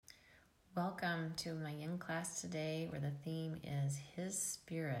Welcome to my yin class today where the theme is His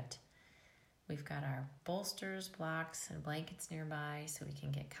Spirit. We've got our bolsters, blocks, and blankets nearby so we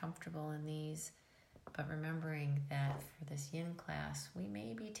can get comfortable in these. But remembering that for this yin class, we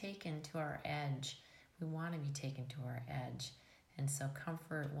may be taken to our edge. We want to be taken to our edge. And so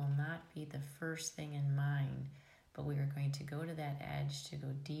comfort will not be the first thing in mind, but we are going to go to that edge to go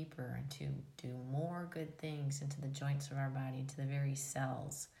deeper and to do more good things into the joints of our body, into the very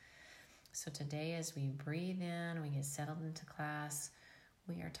cells. So today as we breathe in, we get settled into class,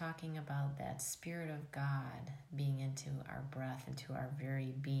 we are talking about that Spirit of God being into our breath, into our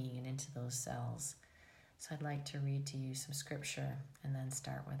very being, and into those cells. So I'd like to read to you some scripture and then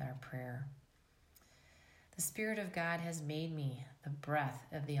start with our prayer. The Spirit of God has made me. The breath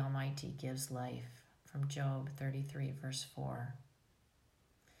of the Almighty gives life. From Job 33, verse 4.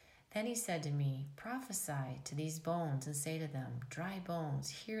 Then he said to me, prophesy to these bones and say to them, dry bones,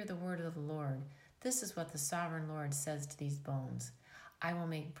 hear the word of the Lord. This is what the sovereign Lord says to these bones. I will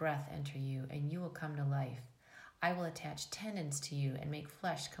make breath enter you, and you will come to life. I will attach tendons to you and make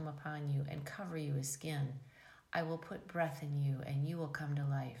flesh come upon you and cover you with skin. I will put breath in you, and you will come to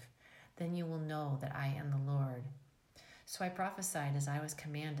life. Then you will know that I am the Lord. So I prophesied as I was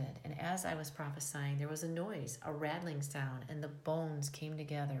commanded, and as I was prophesying, there was a noise, a rattling sound, and the bones came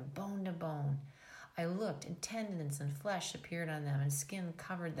together, bone to bone. I looked, and tendons and flesh appeared on them, and skin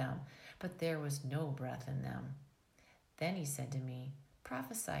covered them, but there was no breath in them. Then he said to me,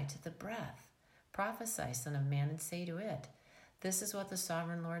 prophesy to the breath. Prophesy, Son of Man, and say to it, this is what the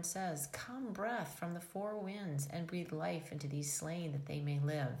sovereign Lord says. Come, breath from the four winds, and breathe life into these slain that they may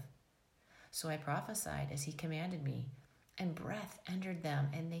live. So I prophesied as he commanded me, and breath entered them,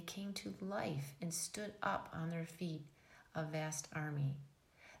 and they came to life and stood up on their feet, a vast army.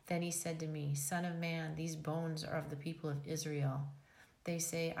 Then he said to me, Son of man, these bones are of the people of Israel. They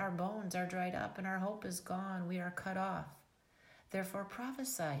say, our bones are dried up, and our hope is gone. We are cut off. Therefore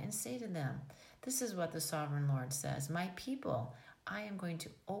prophesy and say to them, this is what the sovereign Lord says. My people, I am going to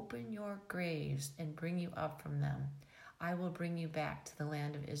open your graves and bring you up from them. I will bring you back to the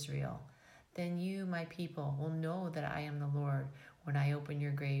land of Israel. Then you, my people, will know that I am the Lord when I open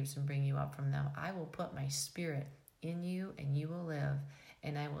your graves and bring you up from them. I will put my spirit in you, and you will live,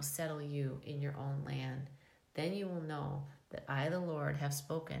 and I will settle you in your own land. Then you will know that I, the Lord, have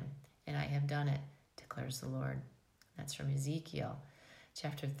spoken, and I have done it, declares the Lord. That's from Ezekiel,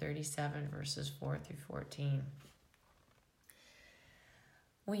 chapter 37, verses 4 through 14.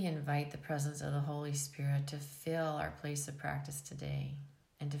 We invite the presence of the Holy Spirit to fill our place of practice today,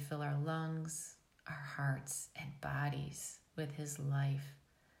 and to fill our lungs, our hearts, and bodies with his life,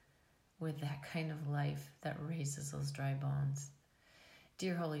 with that kind of life that raises those dry bones.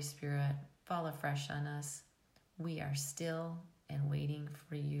 Dear Holy Spirit, fall afresh on us. We are still and waiting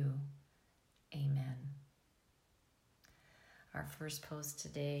for you. Amen. Our first pose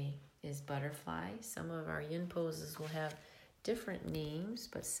today is butterfly. Some of our yin poses will have different names,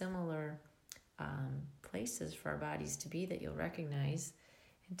 but similar places for our bodies to be that you'll recognize.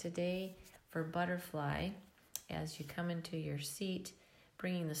 And today for butterfly, as you come into your seat,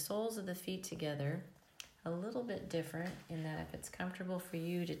 bringing the soles of the feet together, a little bit different in that if it's comfortable for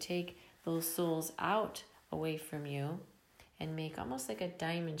you to take those soles out away from you and make almost like a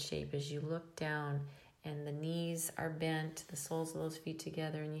diamond shape as you look down, and the knees are bent, the soles of those feet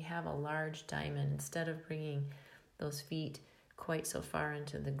together, and you have a large diamond instead of bringing those feet quite so far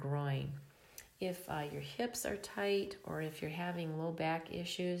into the groin. If your hips are tight, or if you're having low back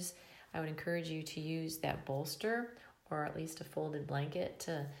issues, I would encourage you to use that bolster or at least a folded blanket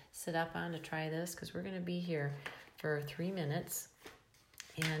to sit up on to try this, because we're going to be here for 3 minutes.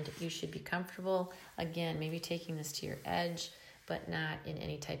 And you should be comfortable, again, maybe taking this to your edge, but not in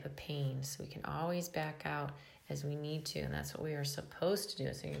any type of pain. So we can always back out as we need to, and that's what we are supposed to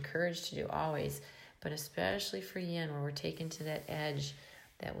do. So you're encouraged to do always, but especially for yin, where we're taken to that edge,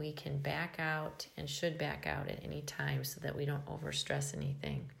 that we can back out and should back out at any time so that we don't overstress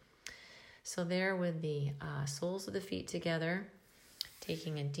anything. So there with the soles of the feet together,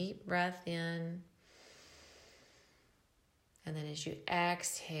 taking a deep breath in, and then as you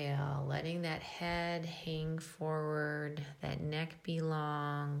exhale, letting that head hang forward, that neck be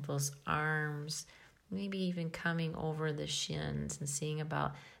long, those arms, maybe even coming over the shins, and seeing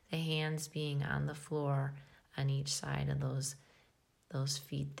about the hands being on the floor on each side of those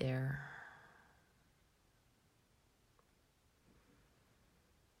feet there.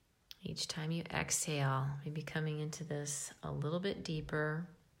 Each time you exhale, maybe coming into this a little bit deeper,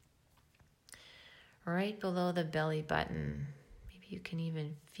 right below the belly button. Maybe you can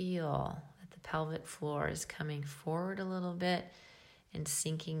even feel that the pelvic floor is coming forward a little bit and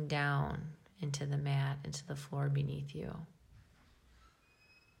sinking down into the mat, into the floor beneath you.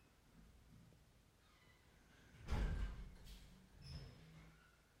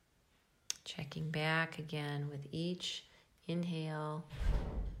 Checking back again with each inhale,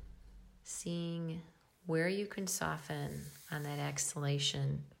 seeing where you can soften on that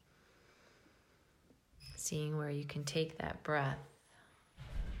exhalation, seeing where you can take that breath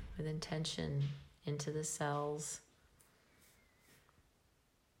with intention into the cells,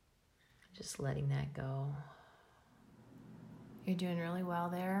 just letting that go. You're doing really well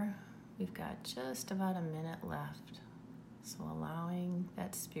there. We've got just about a minute left. So allowing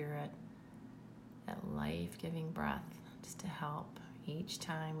that spirit, that life-giving breath, just to help each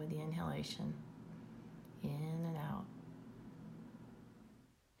time with the inhalation, in and out.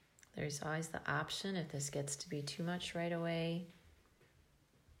 There's always the option, if this gets to be too much right away,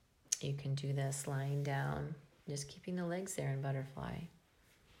 you can do this lying down, just keeping the legs there in butterfly.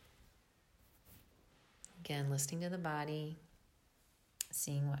 Again, listening to the body,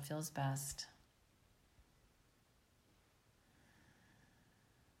 seeing what feels best.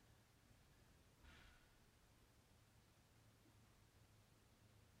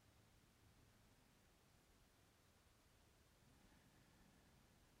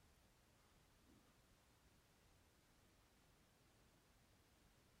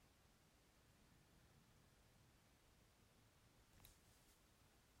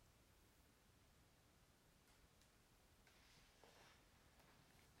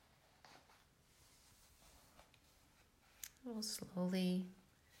 We'll slowly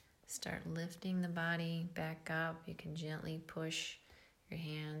start lifting the body back up. You can gently push your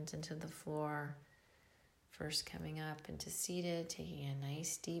hands into the floor. First coming up into seated, taking a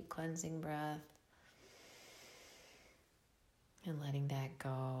nice deep cleansing breath and letting that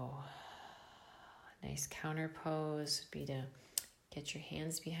go. A nice counter pose would be to get your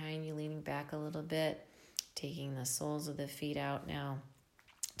hands behind you, leaning back a little bit, taking the soles of the feet out now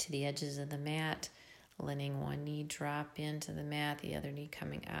to the edges of the mat, letting one knee drop into the mat, the other knee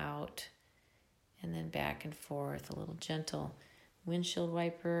coming out, and then back and forth, a little gentle windshield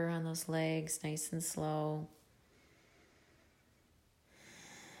wiper on those legs, nice and slow.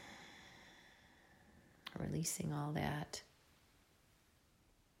 Releasing all that.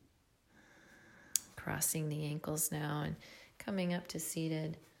 Crossing the ankles now and coming up to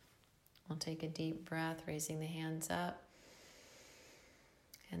seated. We'll take a deep breath, raising the hands up,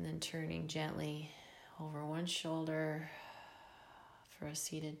 and then turning gently over one shoulder for a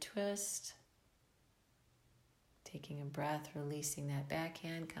seated twist. Taking a breath, releasing that back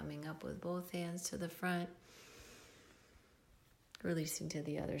hand, coming up with both hands to the front, releasing to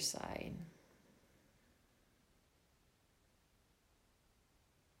the other side.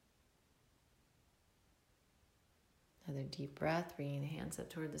 Another deep breath, bringing the hands up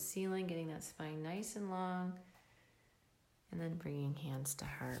toward the ceiling, getting that spine nice and long, and then bringing hands to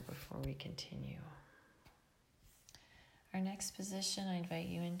heart before we continue. Our next position I invite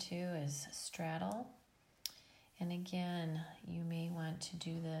you into is straddle. And again, you may want to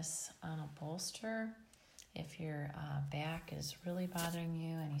do this on a bolster. If your back is really bothering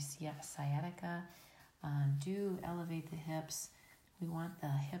you and you see sciatica, do elevate the hips. We want the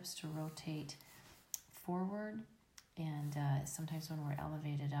hips to rotate forward. And sometimes when we're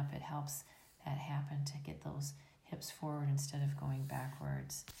elevated up, it helps that happen to get those hips forward instead of going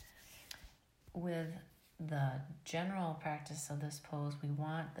backwards. With the general practice of this pose, we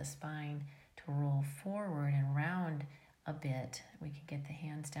want the spine to roll forward and round a bit. We can get the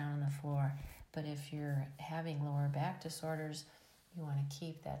hands down on the floor. But if you're having lower back disorders, you want to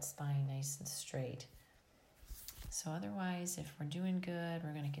keep that spine nice and straight. So otherwise, if we're doing good,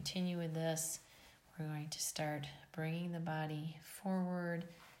 we're going to continue with this. We're going to start bringing the body forward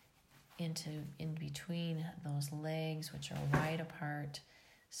in between those legs, which are wide apart,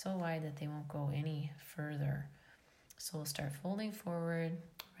 so wide that they won't go any further. So we'll start folding forward,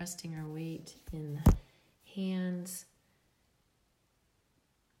 resting our weight in the hands,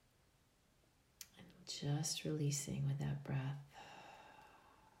 and just releasing with that breath.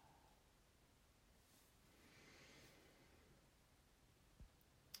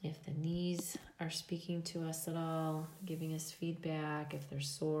 If the knees are speaking to us at all, giving us feedback, if they're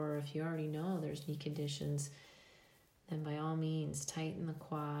sore, if you already know there's knee conditions, then by all means, tighten the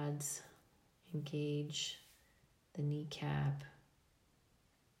quads, engage the kneecap,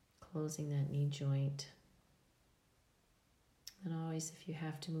 closing that knee joint. And always, if you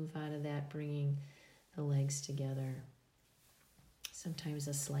have to move out of that, bringing the legs together. Sometimes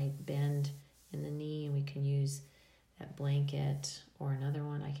a slight bend in the knee, and we can use that blanket or another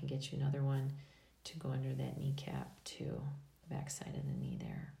one. I can get you another one to go under that kneecap too. back side of the knee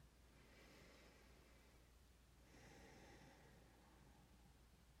there.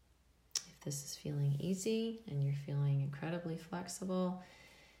 If this is feeling easy and you're feeling incredibly flexible,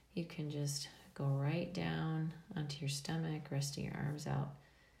 you can just go right down onto your stomach, resting your arms out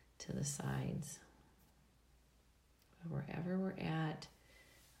to the sides. Wherever we're at,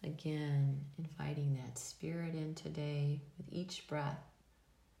 again, inviting that spirit in today with each breath,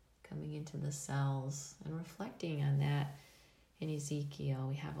 coming into the cells and reflecting on that. In Ezekiel,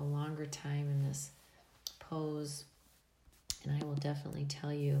 we have a longer time in this pose, and I will definitely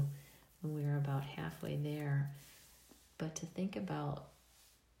tell you when we are about halfway there. But to think about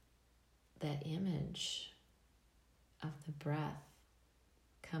that image of the breath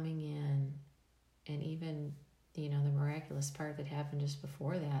coming in, and even, the miraculous part that happened just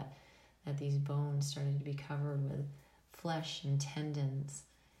before that these bones started to be covered with flesh and tendons,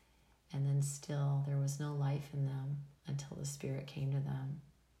 and then still there was no life in them until the Spirit came to them.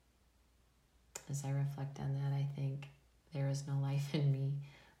 As I reflect on that, I think there is no life in me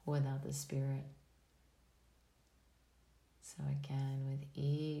without the Spirit. So again, with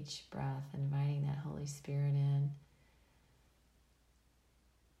each breath, inviting that Holy Spirit in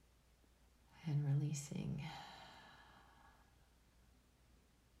and releasing.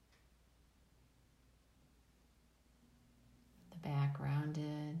 The back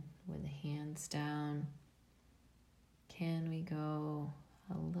rounded with the hands down. Can we go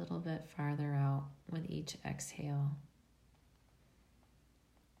a little bit farther out with each exhale?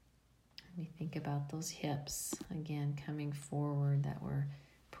 We think about those hips, again, coming forward, that we're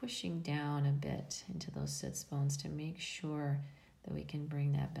pushing down a bit into those sits bones to make sure that we can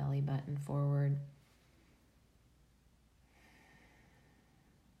bring that belly button forward.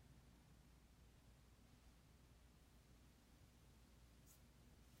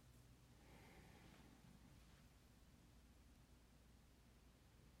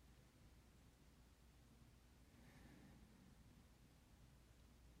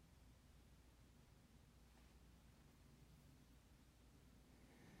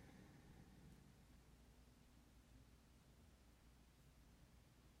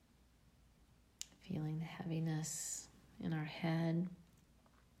 Feeling the heaviness in our head,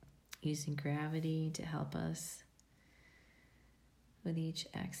 using gravity to help us with each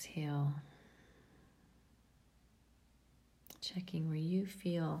exhale. Checking where you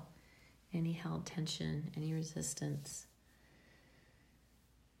feel any held tension, any resistance.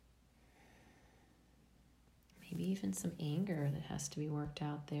 Maybe even some anger that has to be worked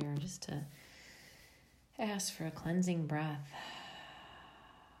out there, just to ask for a cleansing breath.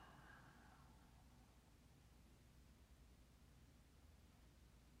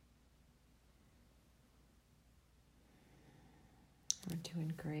 We're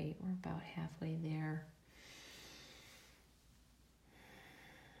doing great. We're about halfway there.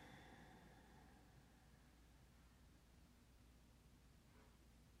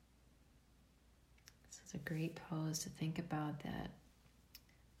 This is a great pose to think about, that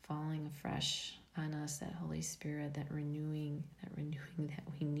falling afresh on us, that Holy Spirit, that renewing that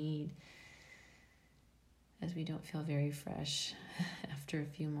we need, as we don't feel very fresh after a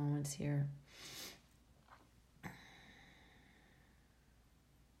few moments here.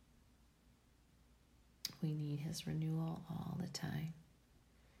 We need His renewal all the time.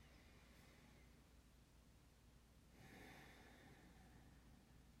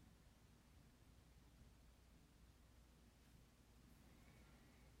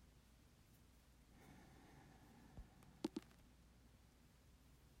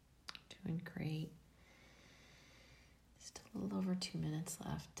 Doing great. Just a little over 2 minutes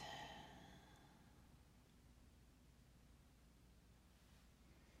left.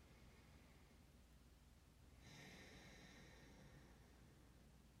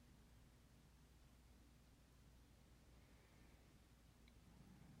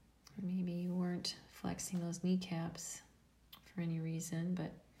 Maybe you weren't flexing those kneecaps for any reason,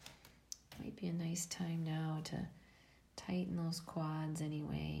 but it might be a nice time now to tighten those quads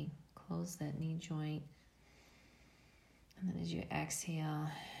anyway. Close that knee joint. And then as you exhale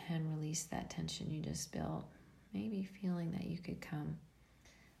and release that tension you just built, maybe feeling that you could come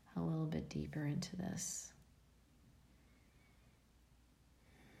a little bit deeper into this.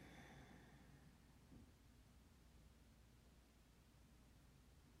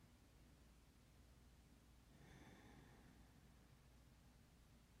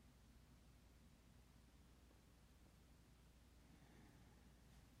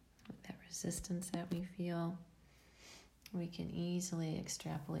 That resistance that we feel, we can easily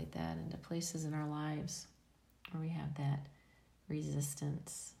extrapolate that into places in our lives where we have that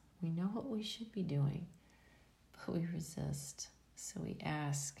resistance. We know what we should be doing, we resist. So we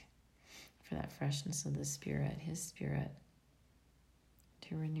ask for that freshness of the Spirit, His Spirit,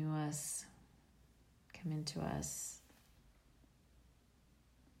 to renew us, come into us,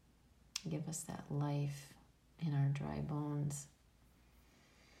 give us that life in our dry bones.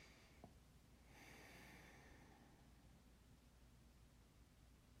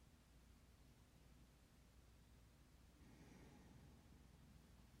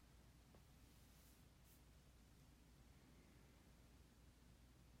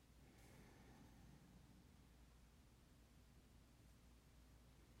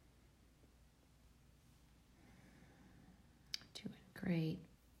 Doing great.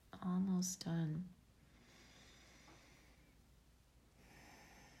 Almost done.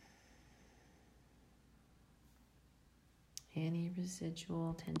 Any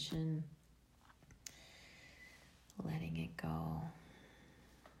residual tension, letting it go. Another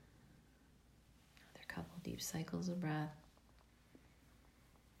couple deep cycles of breath.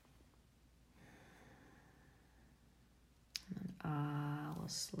 And then we'll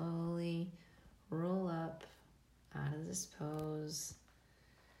slowly roll up out of this pose.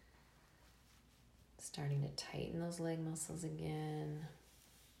 Starting to tighten those leg muscles again.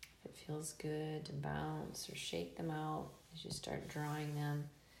 If it feels good to bounce or shake them out as you start drawing them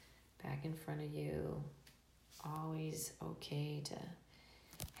back in front of you. Always okay to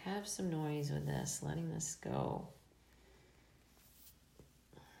have some noise with this, letting this go.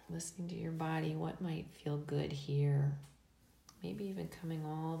 Listening to your body, what might feel good here. Maybe even coming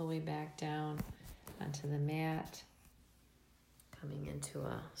all the way back down onto the mat. Coming into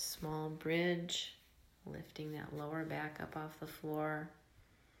a small bridge. Lifting that lower back up off the floor.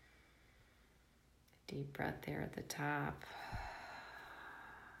 Deep breath there at the top.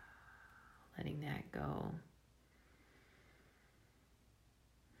 Letting that go.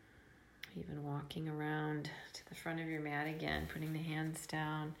 Even walking around to the front of your mat again, putting the hands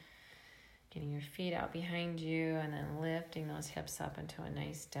down, getting your feet out behind you, and then lifting those hips up into a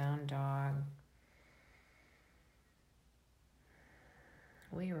nice down dog.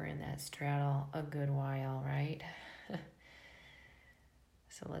 We were in that straddle a good while, right?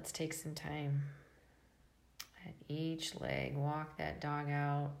 So let's take some time at each leg. Walk that dog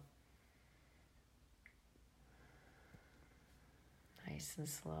out. Nice and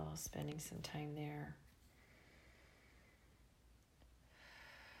slow, spending some time there.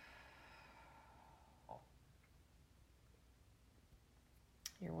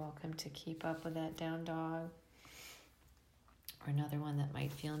 You're welcome to keep up with that down dog. Or another one that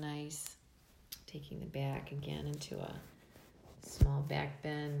might feel nice. Taking the back again into a small back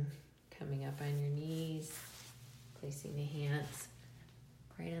bend. Coming up on your knees. Placing the hands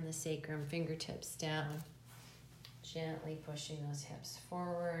right on the sacrum, fingertips down. Gently pushing those hips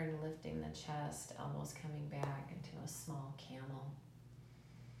forward, lifting the chest, elbows coming back into a small camel.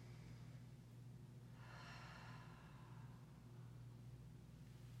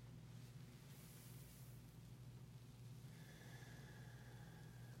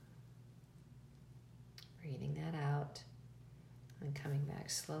 Breathing that out, and coming back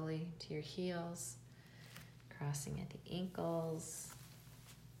slowly to your heels, crossing at the ankles,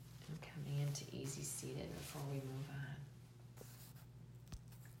 and coming into easy seated before we move on.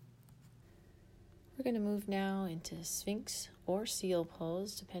 We're going to move now into Sphinx or Seal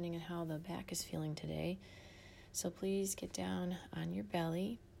pose, depending on how the back is feeling today. So please get down on your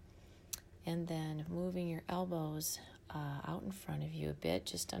belly, and then moving your elbows out in front of you a bit,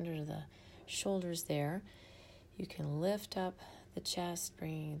 just under the shoulders there. You can lift up the chest,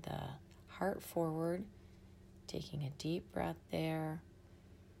 bringing the heart forward, taking a deep breath there,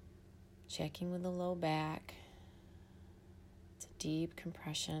 checking with the low back. It's a deep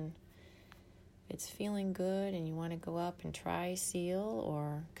compression. If it's feeling good and you want to go up and try Seal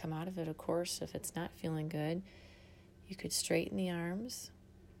or come out of it, of course, if it's not feeling good, you could straighten the arms.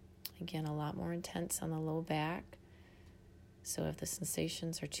 Again, a lot more intense on the low back. So if the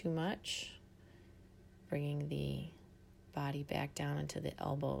sensations are too much, bringing the body back down into the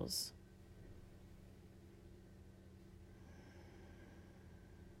elbows.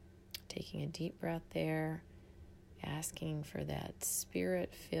 Taking a deep breath there, asking for that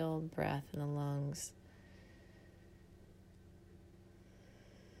spirit-filled breath in the lungs.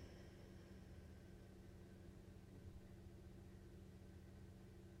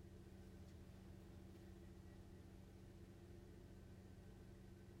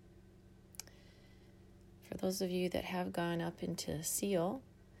 For those of you that have gone up into Seal,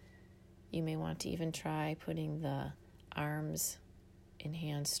 you may want to even try putting the arms and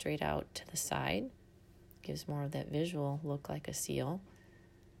hands straight out to the side. Gives more of that visual look like a seal.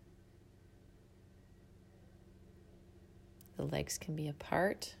 The legs can be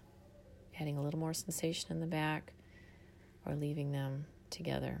apart, adding a little more sensation in the back, or leaving them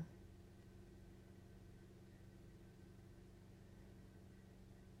together.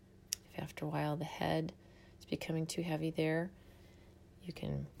 If after a while the head is becoming too heavy there, you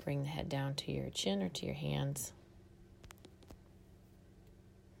can bring the head down to your chin or to your hands.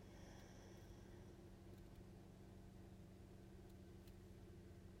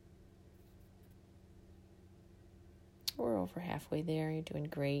 We're over halfway there. You're doing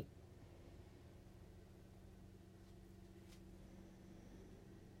great.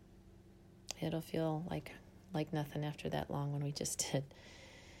 It'll feel like nothing after that long one we just did.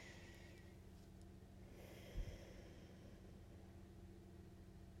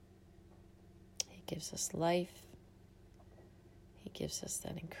 He gives us life. He gives us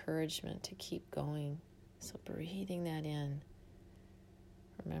that encouragement to keep going. So breathing that in,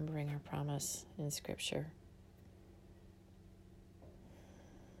 remembering our promise in Scripture.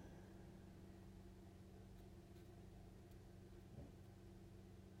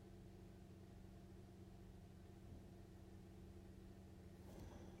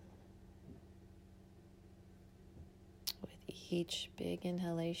 Each big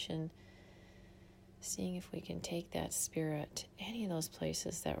inhalation, seeing if we can take that spirit, any of those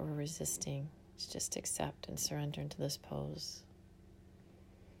places that we're resisting, just accept and surrender into this pose.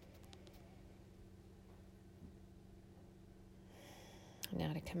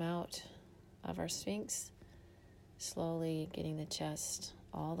 Now to come out of our Sphinx, slowly getting the chest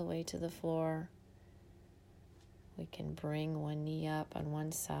all the way to the floor. We can bring one knee up on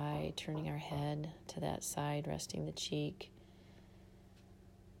one side, turning our head to that side, resting the cheek.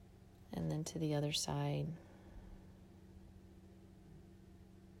 And then to the other side.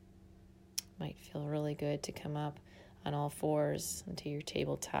 Might feel really good to come up on all fours into your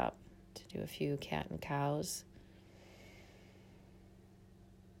tabletop to do a few cat and cows.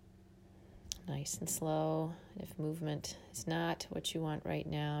 Nice and slow. If movement is not what you want right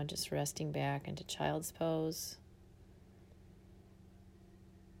now, just resting back into child's pose.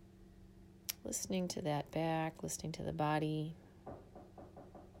 Listening to that back, listening to the body.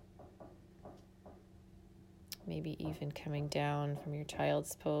 Maybe even coming down from your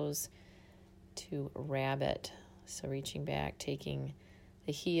child's pose to rabbit. So reaching back, taking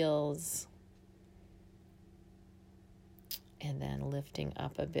the heels, and then lifting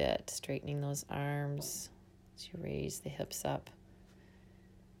up a bit, straightening those arms as you raise the hips up,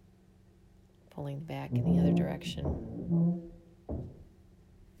 pulling back in the other direction.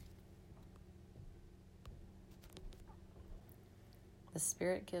 The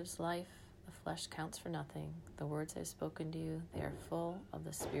Spirit gives life. The flesh counts for nothing. The words I've spoken to you, they are full of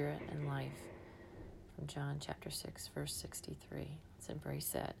the Spirit and life. From John chapter 6, verse 63. Let's embrace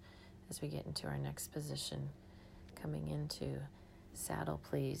that as we get into our next position. Coming into saddle,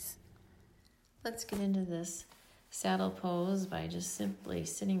 please. Let's get into this saddle pose by just simply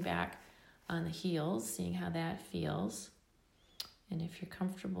sitting back on the heels, seeing how that feels. And if you're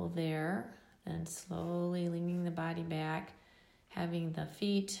comfortable there, then slowly leaning the body back, having the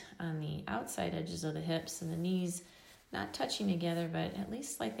feet on the outside edges of the hips and the knees not touching together, but at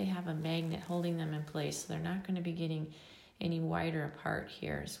least like they have a magnet holding them in place. So they're not going to be getting any wider apart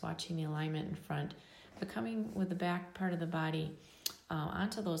here. Just watching the alignment in front, but coming with the back part of the body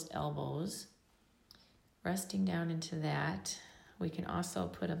onto those elbows, resting down into that. We can also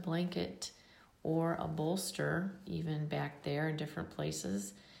put a blanket or a bolster even back there in different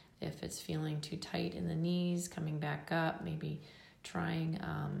places. If it's feeling too tight in the knees, coming back up, maybe trying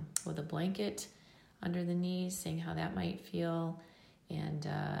with a blanket under the knees, seeing how that might feel. And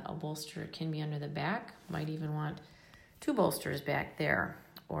a bolster can be under the back. Might even want two bolsters back there,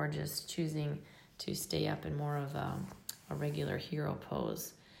 or just choosing to stay up in more of a regular hero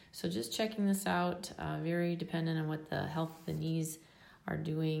pose. So just checking this out, very dependent on what the health of the knees are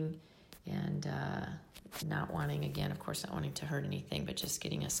doing, and not wanting, again, of course, not wanting to hurt anything, but just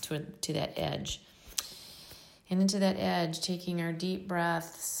getting us to that edge. And into that edge, taking our deep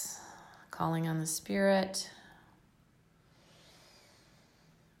breaths, calling on the Spirit.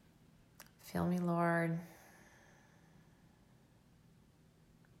 Fill me, Lord.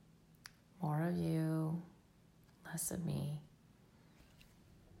 More of you, less of me.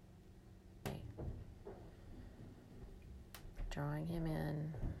 Drawing him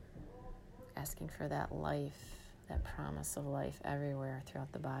in, asking for that life, that promise of life everywhere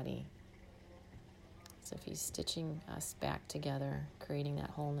throughout the body. So if he's stitching us back together, creating that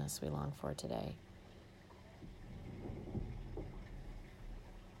wholeness we long for today.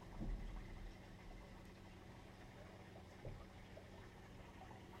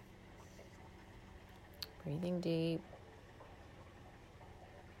 Breathing deep.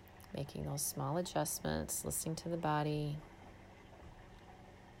 Making those small adjustments, listening to the body.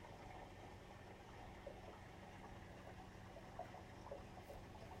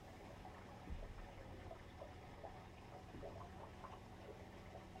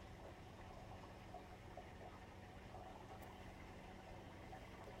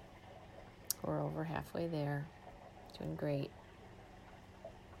 We're over halfway there. Doing great.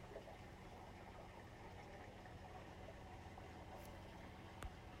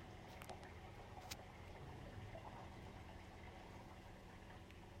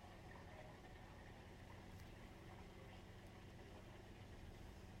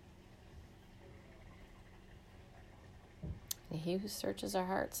 And he who searches our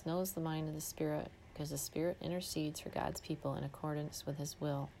hearts knows the mind of the Spirit, because the Spirit intercedes for God's people in accordance with his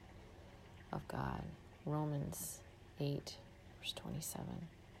will of God. Romans 8, verse 27.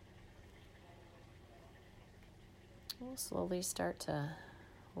 We'll slowly start to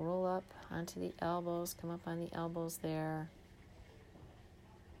roll up onto the elbows, come up on the elbows there.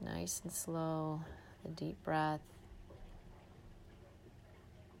 Nice and slow, the deep breath.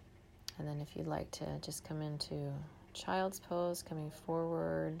 And then if you'd like to just come into child's pose, coming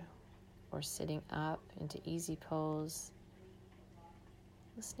forward, or sitting up into easy pose,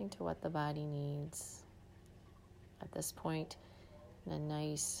 listening to what the body needs. At this point, in a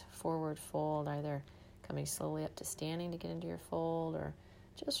nice forward fold, either coming slowly up to standing to get into your fold, or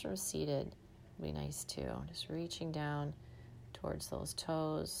just from seated would be nice too. Just reaching down towards those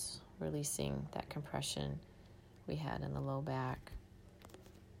toes, releasing that compression we had in the low back,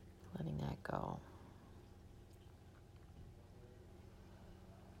 letting that go.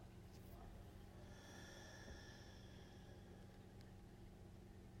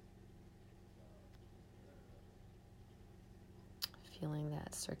 Feeling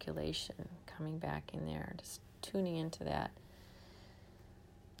that circulation coming back in there, just tuning into that,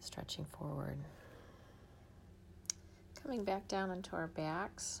 stretching forward. Coming back down into our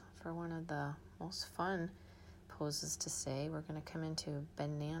backs for one of the most fun poses to say. We're going to come into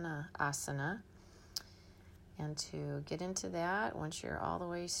Banana Asana. And to get into that, once you're all the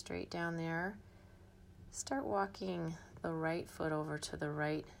way straight down there, start walking the right foot over to the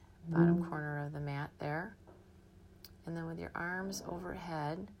right bottom corner of the mat there. And then with your arms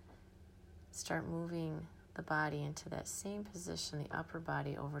overhead, start moving the body into that same position, the upper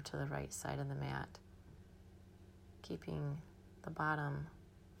body over to the right side of the mat. Keeping the bottom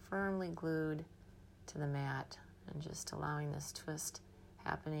firmly glued to the mat and just allowing this twist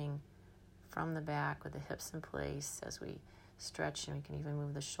happening from the back with the hips in place as we stretch, and we can even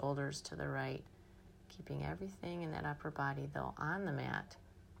move the shoulders to the right, keeping everything in that upper body though on the mat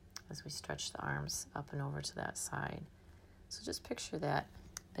as we stretch the arms up and over to that side. So just picture that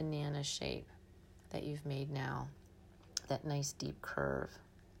banana shape that you've made now, that nice deep curve.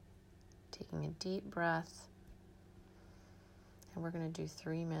 Taking a deep breath, and we're going to do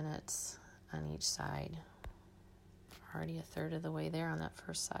 3 minutes on each side. Already a third of the way there on that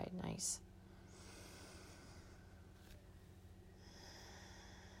first side. Nice.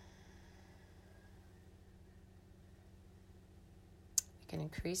 We can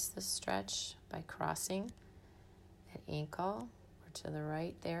increase the stretch by crossing that ankle. We're to the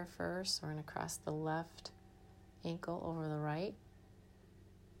right there first. So we're going to cross the left ankle over the right.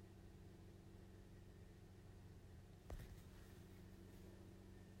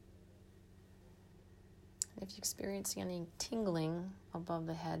 If you're experiencing any tingling above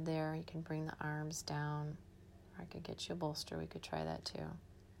the head there, you can bring the arms down. Or I could get you a bolster. We could try that too.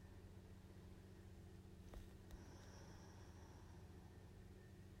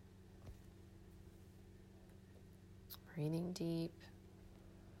 Breathing deep.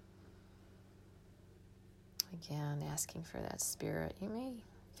 Again, asking for that spirit. You may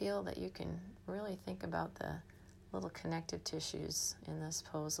feel that you can really think about the little connective tissues in this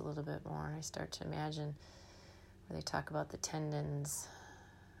pose a little bit more. And I start to imagine where they talk about the tendons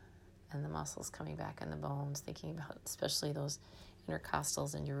and the muscles coming back in the bones, thinking about especially those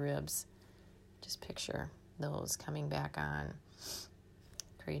intercostals in your ribs. Just picture those coming back on,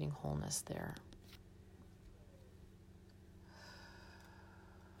 creating wholeness there.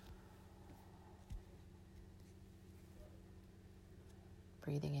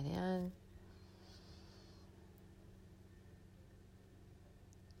 Breathing it in.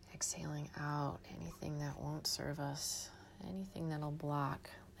 Exhaling out anything that won't serve us, anything that'll block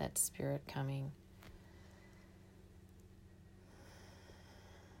that spirit coming.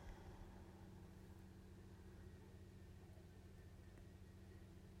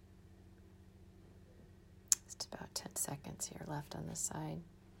 Just about 10 seconds here left on this side.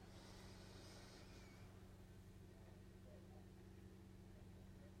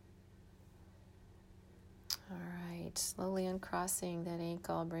 slowly uncrossing that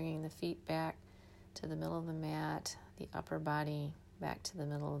ankle, bringing the feet back to the middle of the mat, the upper body back to the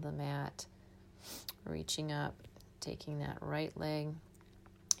middle of the mat, reaching up, taking that right leg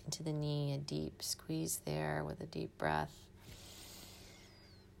into the knee, a deep squeeze there with a deep breath,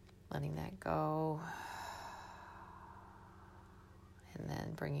 letting that go, and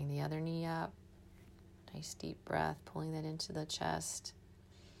then bringing the other knee up, nice deep breath, pulling that into the chest.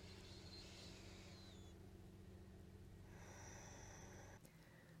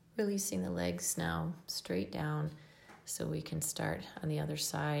 Releasing the legs now straight down so we can start on the other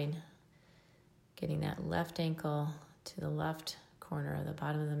side, getting that left ankle to the left corner of the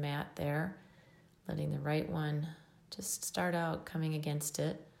bottom of the mat there, letting the right one just start out coming against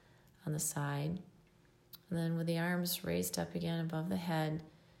it on the side. And then with the arms raised up again above the head,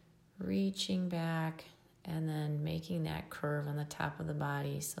 reaching back and then making that curve on the top of the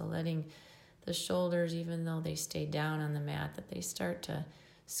body. So letting the shoulders, even though they stay down on the mat, that they start to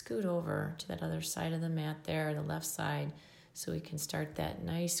scoot over to that other side of the mat there, the left side, so we can start that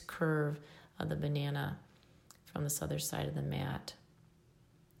nice curve of the banana from this other side of the mat.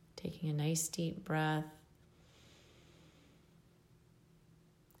 Taking a nice deep breath.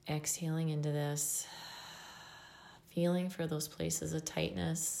 Exhaling into this. Feeling for those places of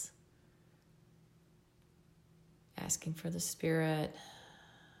tightness. Asking for the Spirit,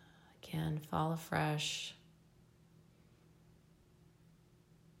 again, fall afresh.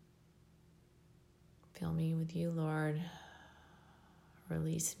 Fill me with you, Lord.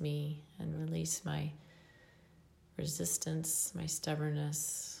 Release me and release my resistance, my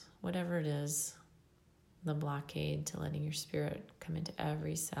stubbornness, whatever it is, the blockade to letting your Spirit come into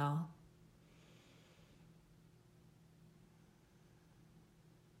every cell.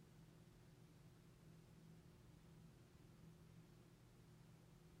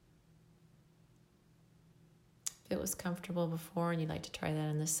 If it was comfortable before and you'd like to try that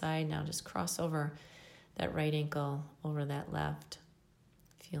on this side, now just cross over that right ankle over that left,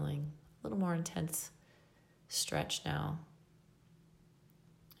 feeling a little more intense stretch now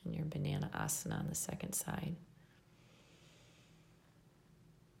in your banana asana on the second side.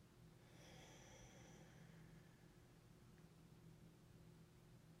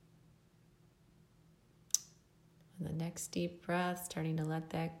 And the next deep breath, starting to let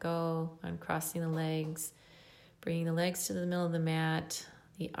that go, uncrossing the legs, bringing the legs to the middle of the mat,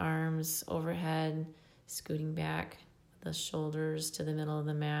 the arms overhead, scooting back, the shoulders to the middle of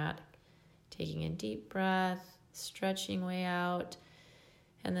the mat, taking a deep breath, stretching way out,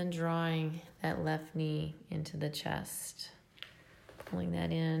 and then drawing that left knee into the chest. Pulling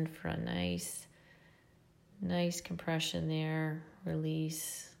that in for a nice compression there,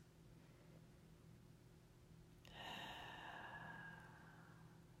 release.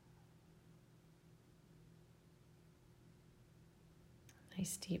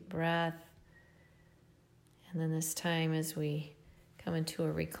 Nice deep breath. And then this time as we come into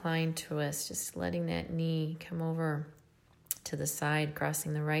a reclined twist, just letting that knee come over to the side,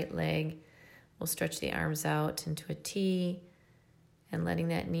 crossing the right leg. We'll stretch the arms out into a T and letting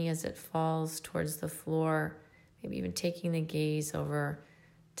that knee as it falls towards the floor, maybe even taking the gaze over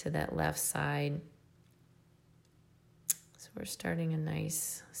to that left side. So we're starting a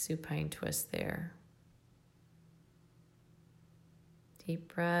nice supine twist there.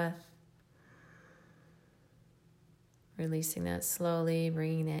 Deep breath. Releasing that slowly,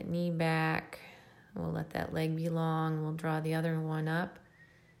 bringing that knee back. We'll let that leg be long. We'll draw the other one up.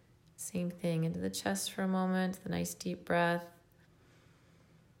 Same thing, into the chest for a moment. The nice deep breath.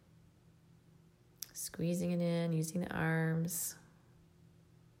 Squeezing it in, using the arms.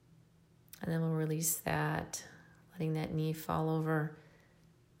 And then we'll release that, letting that knee fall over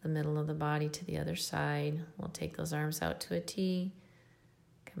the middle of the body to the other side. We'll take those arms out to a T,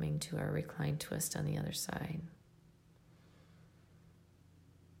 coming to our reclined twist on the other side.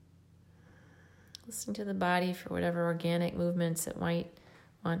 Listen to the body for whatever organic movements it might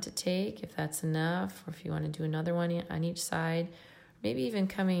want to take, if that's enough, or if you want to do another one on each side. Maybe even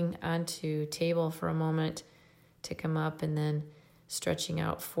coming onto table for a moment to come up and then stretching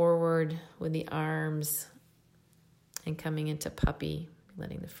out forward with the arms and coming into puppy,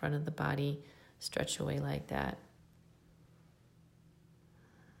 letting the front of the body stretch away like that.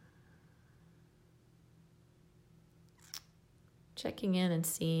 Checking in and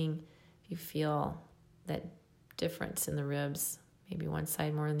seeing if you feel that difference in the ribs, maybe one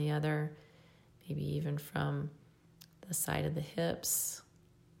side more than the other, maybe even from the side of the hips,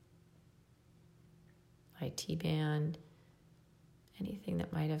 IT band, anything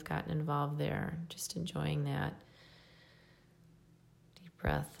that might have gotten involved there. Just enjoying that deep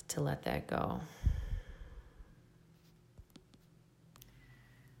breath to let that go.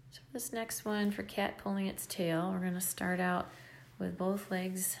 This next one for cat pulling its tail, we're going to start out with both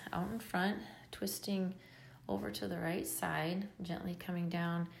legs out in front, twisting over to the right side, gently coming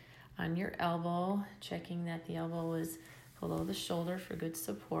down on your elbow, checking that the elbow is below the shoulder for good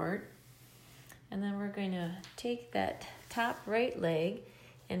support. And then we're going to take that top right leg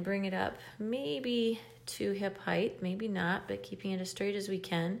and bring it up maybe to hip height, maybe not, but keeping it as straight as we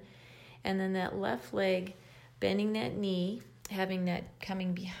can. And then that left leg, bending that knee, having that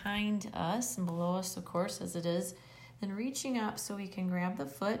coming behind us and below us, of course, as it is, then reaching up so we can grab the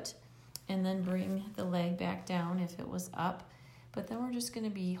foot and then bring the leg back down if it was up. But then we're just going to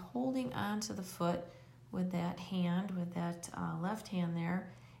be holding onto the foot with that hand, with that left hand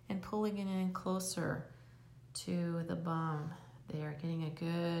there, and pulling it in closer to the bum there, getting a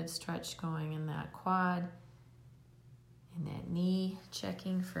good stretch going in that quad and that knee,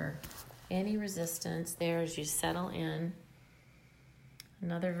 checking for any resistance there as you settle in.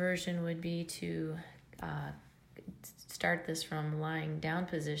 Another version would be to start this from lying down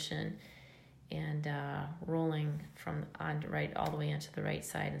position and rolling from on right all the way onto the right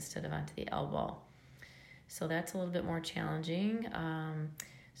side instead of onto the elbow. So that's a little bit more challenging.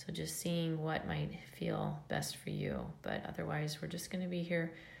 So just seeing what might feel best for you. But otherwise, we're just going to be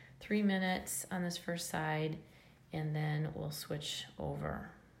here 3 minutes on this first side, and then we'll switch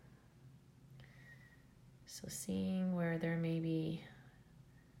over. So seeing where there may be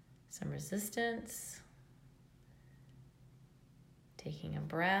some resistance, taking a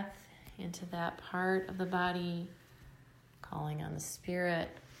breath into that part of the body, calling on the spirit.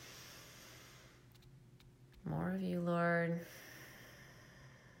 More of you, Lord,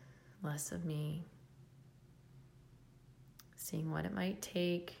 less of me. Seeing what it might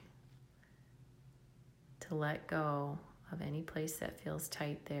take to let go of any place that feels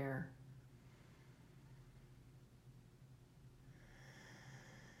tight there.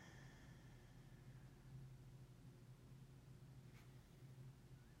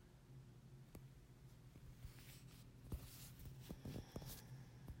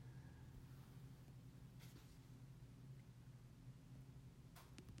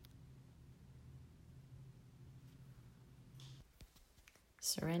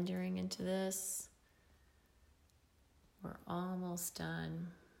 Surrendering into this. We're almost done.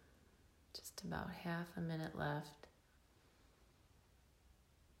 Just about half a minute left.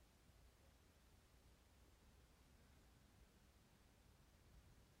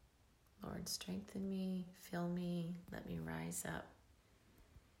 Lord, strengthen me, fill me, let me rise up.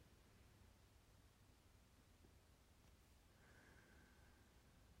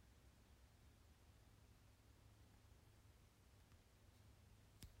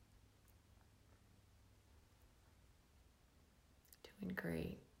 Doing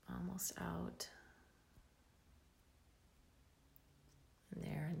great, almost out. And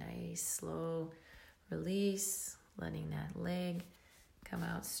there, a nice slow release, letting that leg come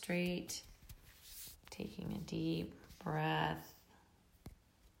out straight, taking a deep breath,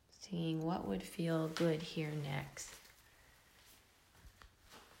 seeing what would feel good here next.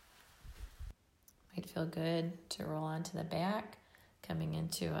 Might feel good to roll onto the back, coming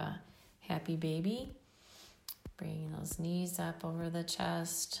into a happy baby. Bringing those knees up over the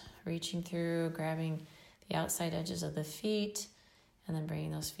chest, reaching through, grabbing the outside edges of the feet, and then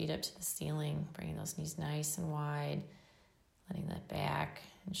bringing those feet up to the ceiling, bringing those knees nice and wide, letting that back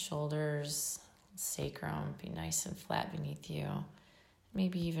and shoulders, sacrum be nice and flat beneath you.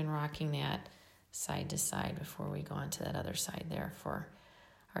 Maybe even rocking that side to side before we go on to that other side there for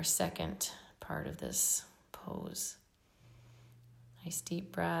our second part of this pose. Nice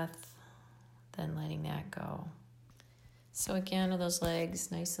deep breath, then letting that go. So again, with those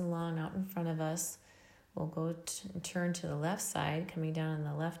legs nice and long out in front of us, we'll go turn to the left side, coming down on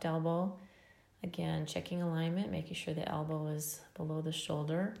the left elbow. Again, checking alignment, making sure the elbow is below the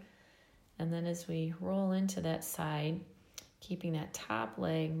shoulder. And then as we roll into that side, keeping that top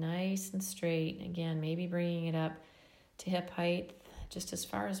leg nice and straight. Again, maybe bringing it up to hip height, just as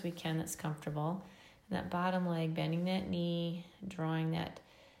far as we can that's comfortable. And that bottom leg, bending that knee, drawing that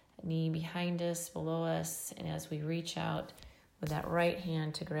knee behind us, below us, and as we reach out with that right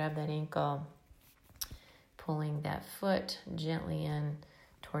hand to grab that ankle, pulling that foot gently in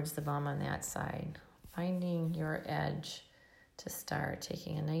towards the bum on that side. Finding your edge to start,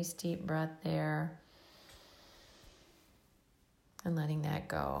 taking a nice deep breath there and letting that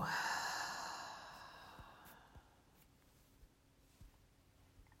go.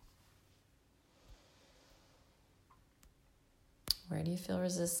 Where do you feel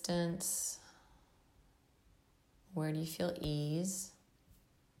resistance? Where do you feel ease?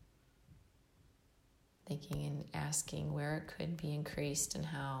 Thinking and asking where it could be increased and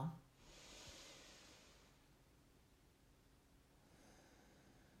how.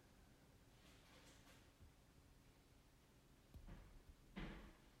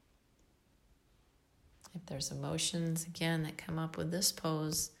 there's emotions, again, that come up with this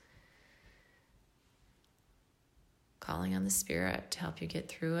pose, calling on the Spirit to help you get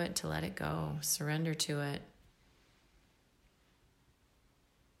through it, to let it go, surrender to it.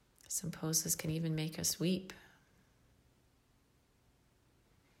 Some poses can even make us weep.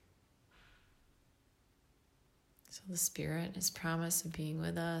 So the Spirit, His promise of being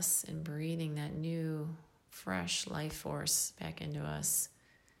with us and breathing that new, fresh life force back into us,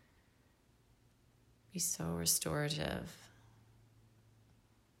 be so restorative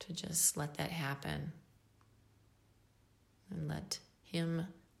to just let that happen and let Him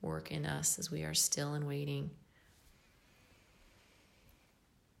work in us as we are still and waiting.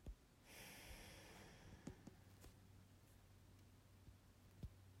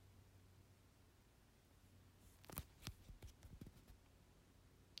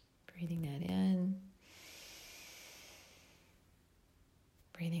 Breathing that in,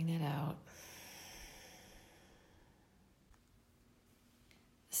 breathing that out.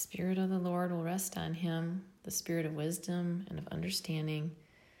 The Spirit of the Lord will rest on him, the Spirit of wisdom and of understanding,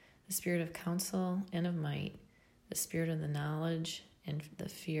 the Spirit of counsel and of might, the Spirit of the knowledge and the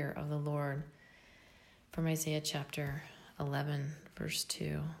fear of the Lord. From Isaiah chapter 11, verse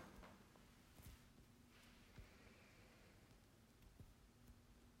 2.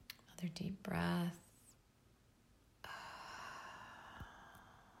 Another deep breath.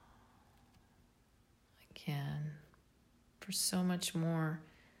 Again, for so much more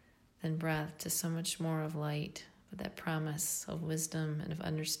than breath, to so much more of light, but that promise of wisdom and of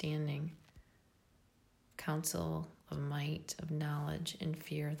understanding, counsel of might, of knowledge and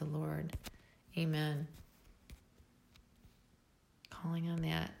fear of the Lord. Amen. Calling on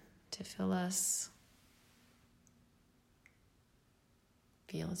that to fill us,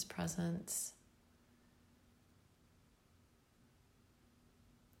 feel His presence,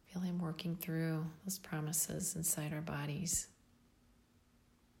 feel Him working through those promises inside our bodies.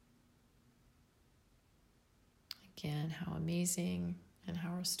 Again, how amazing and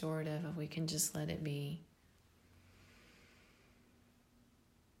how restorative if we can just let it be.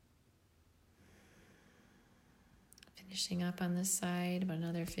 Finishing up on this side, about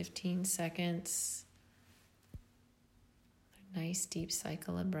another 15 seconds. A nice deep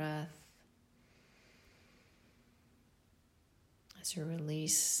cycle of breath. As we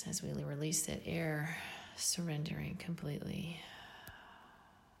release that air, surrendering completely.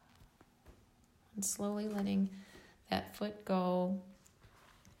 And slowly letting that foot go,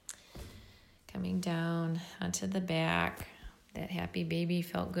 coming down onto the back. That happy baby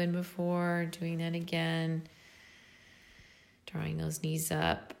felt good before, doing that again. Drawing those knees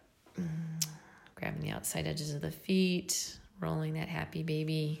up, grabbing the outside edges of the feet, rolling that happy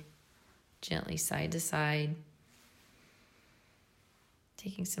baby gently side to side.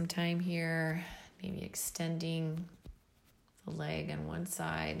 Taking some time here, maybe extending the leg on one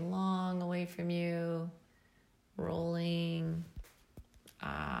side, long away from you, rolling,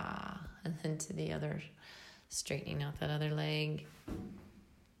 and then to the other, straightening out that other leg,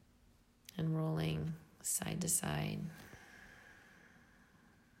 and rolling side to side.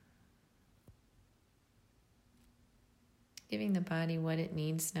 Giving the body what it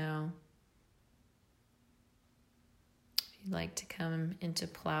needs now. If you'd like to come into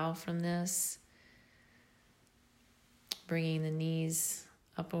plow from this, bringing the knees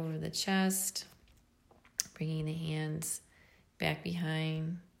up over the chest, bringing the hands back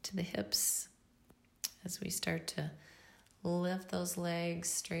behind to the hips as we start to lift those legs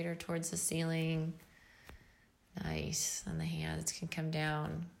straighter towards the ceiling. Nice. And the hands can come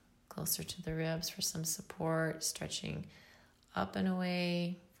down closer to the ribs for some support, stretching up and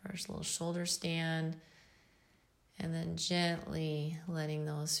away for a little shoulder stand, and then gently letting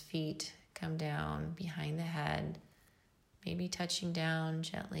those feet come down behind the head, maybe touching down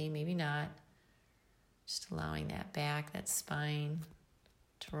gently, maybe not. Just allowing that back, that spine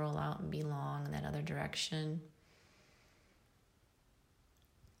to roll out and be long in that other direction.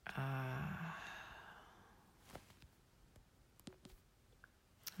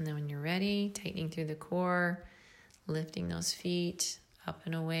 And then when you're ready, tightening through the core, lifting those feet up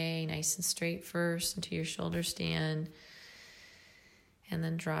and away, nice and straight first into your shoulder stand, and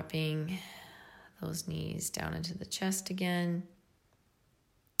then dropping those knees down into the chest again.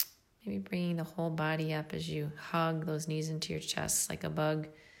 Maybe bringing the whole body up as you hug those knees into your chest like a bug,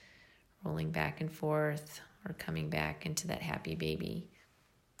 rolling back and forth or coming back into that happy baby,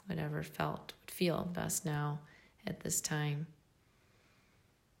 whatever would feel best now at this time.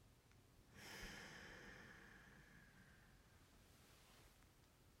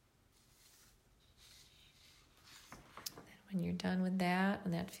 When you're done with that,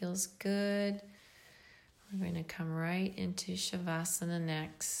 and that feels good, We're going to come right into Shavasana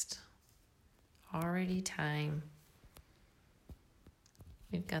next. Already time.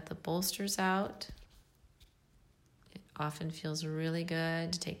 We've got the bolsters out. It often feels really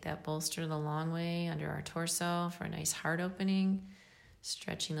good to take that bolster the long way under our torso for a nice heart opening.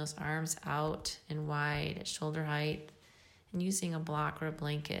 Stretching those arms out and wide at shoulder height and using a block or a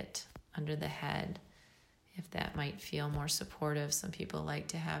blanket under the head if that might feel more supportive. Some people like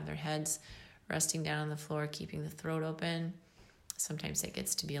to have their heads resting down on the floor, keeping the throat open. Sometimes it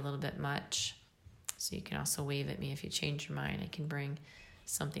gets to be a little bit much. So you can also wave at me if you change your mind. I can bring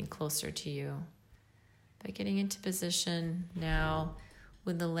something closer to you. By getting into position now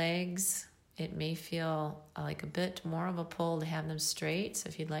with the legs, it may feel like a bit more of a pull to have them straight. So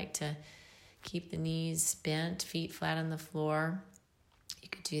if you'd like to keep the knees bent, feet flat on the floor, you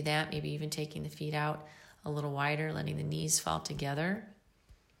could do that. Maybe even taking the feet out a little wider, letting the knees fall together.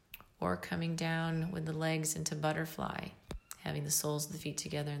 Or coming down with the legs into butterfly, having the soles of the feet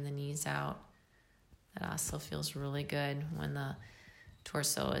together and the knees out. That also feels really good when the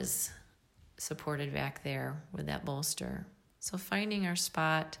torso is supported back there with that bolster. So finding our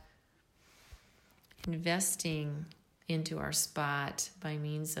spot, investing into our spot by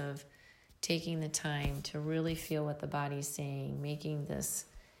means of taking the time to really feel what the body's saying, making this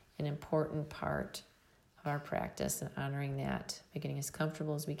an important part of our practice and honoring that by getting as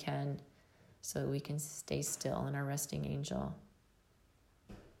comfortable as we can so that we can stay still in our resting angel.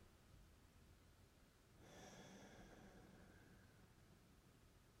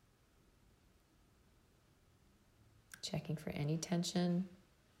 Checking for any tension.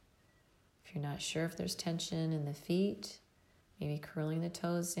 If you're not sure if there's tension in the feet, maybe curling the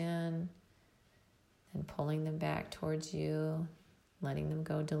toes in, then pulling them back towards you, letting them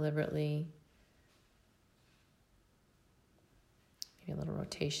go deliberately. Maybe a little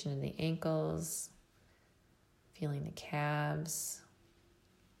rotation in the ankles, feeling the calves,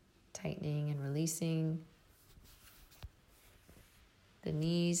 tightening and releasing. The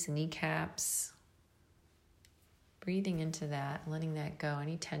knees, the kneecaps. Breathing into that, letting that go,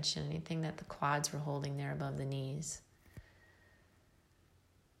 any tension, anything that the quads were holding there above the knees.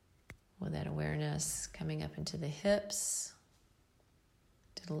 With that awareness coming up into the hips.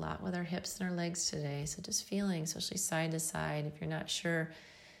 Did a lot with our hips and our legs today, so just feeling, especially side to side. If you're not sure,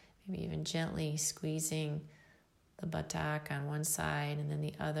 maybe even gently squeezing the buttock on one side and then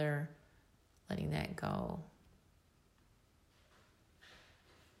the other, letting that go.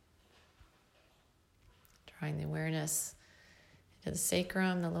 Drawing the awareness into the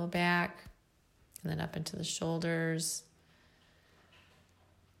sacrum, the low back, and then up into the shoulders.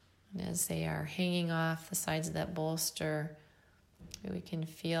 And as they are hanging off the sides of that bolster, we can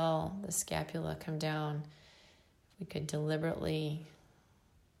feel the scapula come down. We could deliberately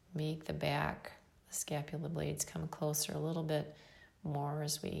make the back, the scapula blades come closer a little bit more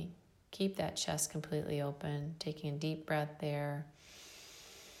as we keep that chest completely open, taking a deep breath there.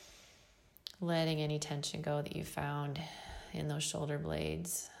 Letting any tension go that you found in those shoulder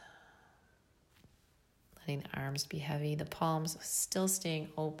blades. Letting the arms be heavy, the palms still staying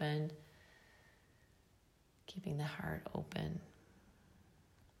open. Keeping the heart open.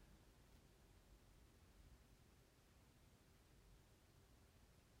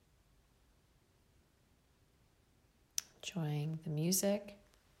 Enjoying the music,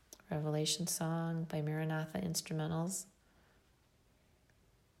 Revelation Song by Maranatha Instrumentals.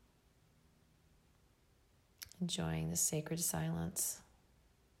 Enjoying the sacred silence.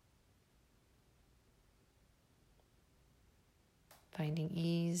 Finding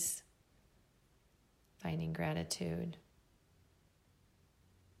ease, finding gratitude.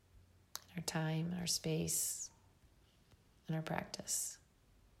 Our time, our space, and our practice.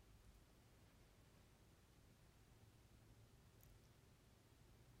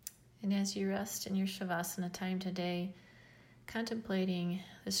 And as you rest in your Shavasana time today, contemplating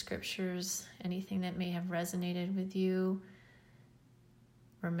the scriptures, anything that may have resonated with you,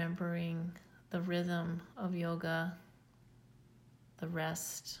 remembering the rhythm of yoga, the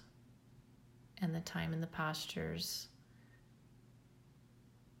rest, and the time in the postures,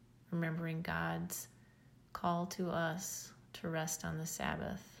 remembering God's call to us to rest on the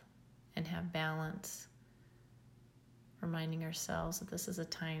Sabbath and have balance, reminding ourselves that this is a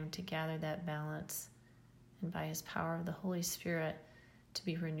time to gather that balance and by His power of the Holy Spirit to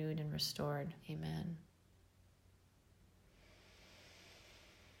be renewed and restored. Amen.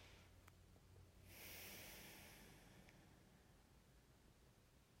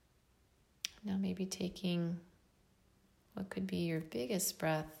 Now maybe taking what could be your biggest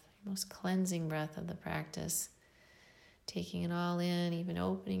breath, your most cleansing breath of the practice, taking it all in, even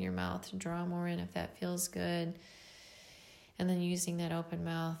opening your mouth to draw more in if that feels good. And then using that open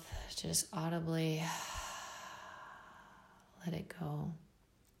mouth to just audibly let it go.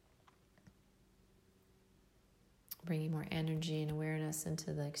 Bringing more energy and awareness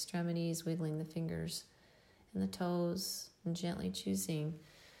into the extremities, wiggling the fingers and the toes, and gently choosing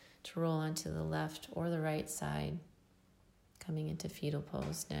to roll onto the left or the right side, coming into fetal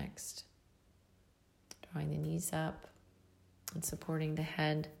pose next. Drawing the knees up and supporting the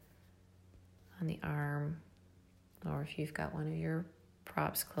head on the arm, or if you've got one of your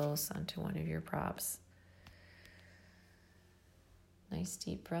props close, onto one of your props. Nice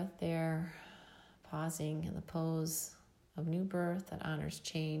deep breath there, pausing in the pose of new birth that honors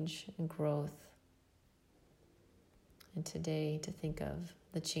change and growth. And today to think of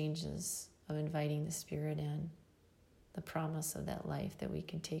the changes of inviting the Spirit in, the promise of that life that we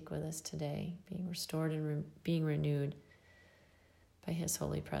can take with us today, being restored and being renewed by His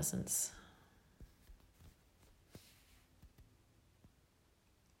holy presence.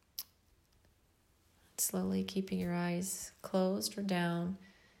 Slowly keeping your eyes closed or down,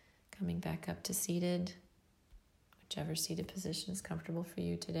 coming back up to seated, whichever seated position is comfortable for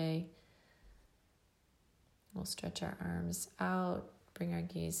you today. We'll stretch our arms out, bring our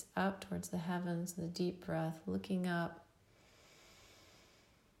gaze up towards the heavens, the deep breath, looking up,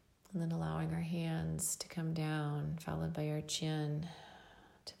 and then allowing our hands to come down, followed by our chin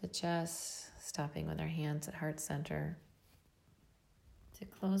to the chest, stopping with our hands at heart center. To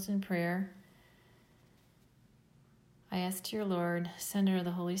close in prayer, I ask, dear Lord, Sender of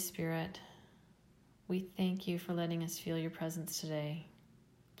the Holy Spirit, we thank you for letting us feel your presence today.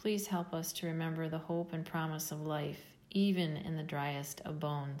 Please help us to remember the hope and promise of life, even in the driest of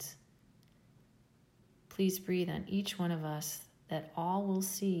bones. Please breathe on each one of us, that all will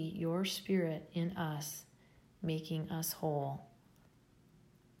see your Spirit in us, making us whole.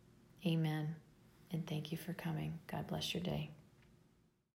 Amen. And thank you for coming. God bless your day.